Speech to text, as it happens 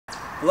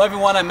Hello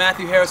everyone, I'm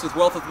Matthew Harris with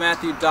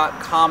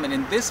wealthwithmatthew.com, and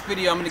in this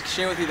video I'm going to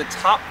share with you the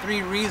top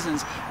 3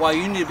 reasons why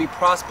you need to be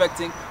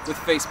prospecting with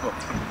Facebook.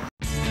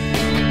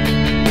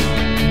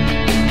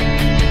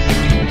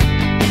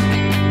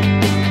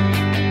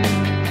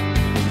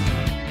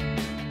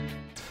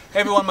 Hey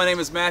everyone, my name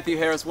is Matthew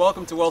Harris.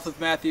 Welcome to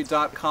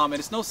wealthwithmatthew.com, and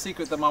it's no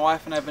secret that my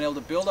wife and I have been able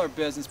to build our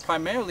business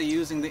primarily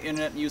using the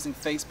internet and using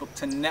Facebook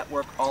to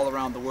network all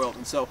around the world.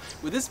 And so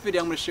with this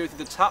video I'm going to share with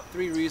you the top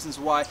 3 reasons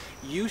why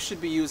you should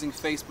be using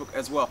Facebook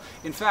as well.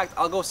 In fact,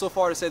 I'll go so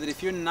far to say that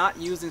if you're not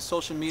using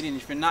social media and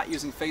if you're not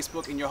using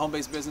Facebook in your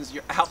home-based business,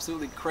 you're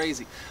absolutely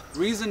crazy.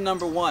 Reason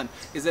number 1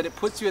 is that it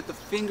puts you at the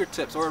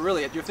fingertips, or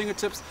really at your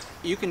fingertips,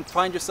 you can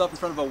find yourself in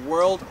front of a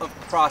world of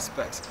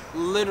prospects.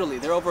 Literally,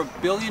 there are over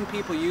 1 billion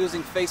people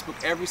using Facebook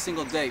every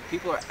single day.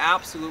 People are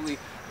absolutely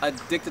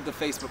addicted to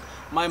Facebook.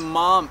 My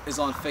mom is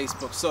on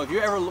Facebook. So if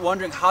you're ever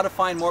wondering how to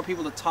find more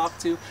people to talk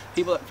to,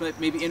 people that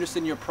may be interested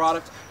in your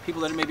product,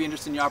 people that may be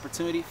interested in your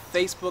opportunity,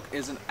 Facebook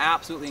is an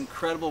absolutely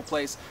incredible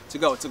place to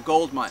go. It's a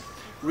gold mine.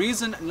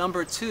 Reason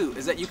number 2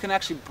 is that you can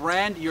actually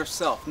brand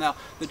yourself. Now,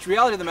 the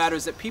reality of the matter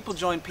is that people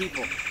join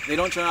people. They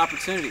don't join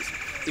opportunities.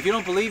 If you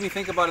don't believe me,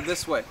 think about it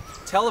this way.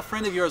 Tell a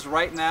friend of yours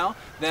right now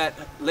that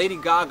Lady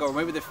Gaga, or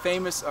maybe the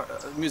famous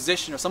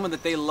musician or someone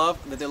that they love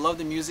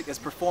the music, is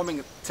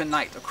performing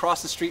tonight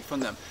across the street from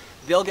them.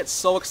 They'll get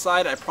so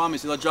excited, I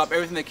promise you, they'll drop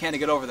everything they can to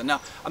get over them.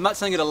 Now, I'm not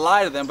saying you to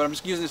lie to them, but I'm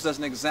just using this as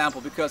an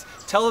example, because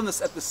tell them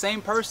this at the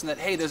same person that,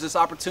 hey, there's this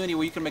opportunity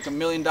where you can make $1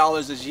 million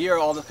this year,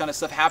 all this kind of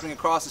stuff happening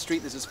across the street,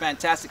 there's this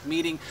fantastic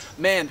meeting,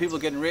 man, people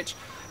are getting rich.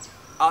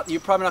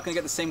 You're probably not going to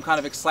get the same kind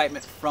of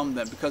excitement from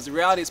them, because the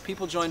reality is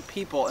people join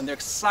people and they're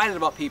excited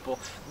about people.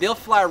 They'll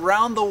fly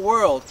around the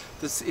world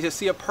to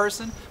see a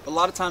person, but a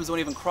lot of times they won't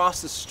even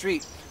cross the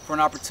street for an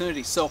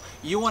opportunity. So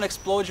you want to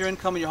explode your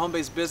income in your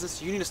home-based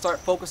business, you need to start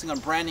focusing on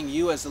branding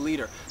you as the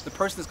leader, the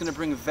person that's going to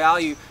bring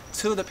value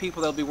to the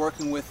people that will be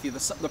working with you,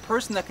 the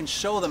person that can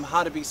show them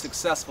how to be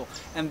successful.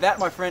 And that,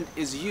 my friend,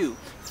 is you.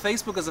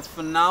 Facebook is a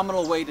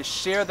phenomenal way to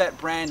share that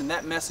brand and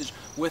that message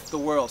with the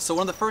world. So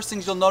one of the first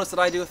things you'll notice that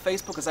I do with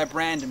Facebook is I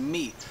brand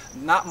me,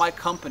 not my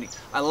company.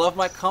 I love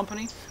my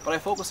company, but I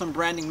focus on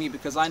branding me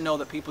because I know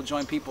that people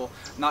join people,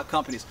 not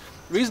companies.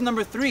 Reason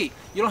number 3,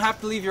 you don't have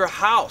to leave your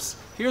house.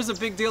 Here's a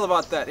big deal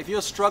about that. If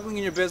you're struggling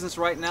in your business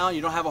right now,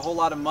 you don't have a whole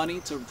lot of money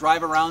to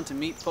drive around to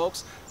meet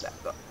folks,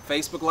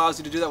 Facebook allows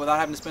you to do that without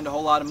having to spend a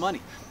whole lot of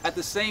money. At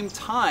the same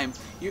time,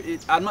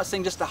 I'm not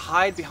saying just to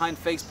hide behind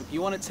Facebook.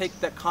 You want to take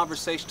that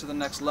conversation to the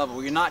next level,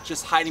 where you're not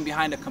just hiding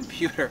behind a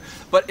computer.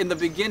 But in the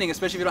beginning,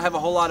 especially if you don't have a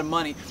whole lot of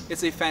money,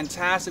 it's a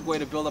fantastic way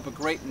to build up a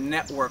great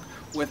network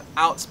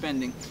without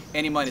spending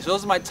any money. So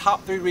those are my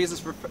top 3 reasons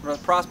for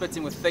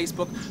prospecting with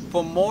Facebook.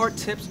 For more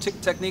tips,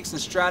 techniques,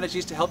 and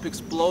strategies to help you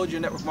explode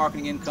your network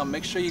marketing income,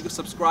 make sure you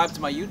subscribe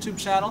to my YouTube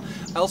channel.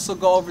 Also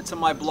go over to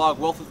my blog,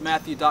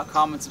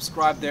 wealthwithmatthew.com, and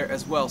subscribe there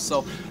as well.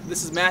 So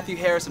this is Matthew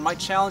Harris, and my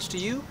challenge to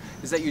you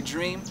is that you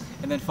dream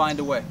and then find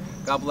a way.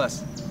 God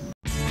bless.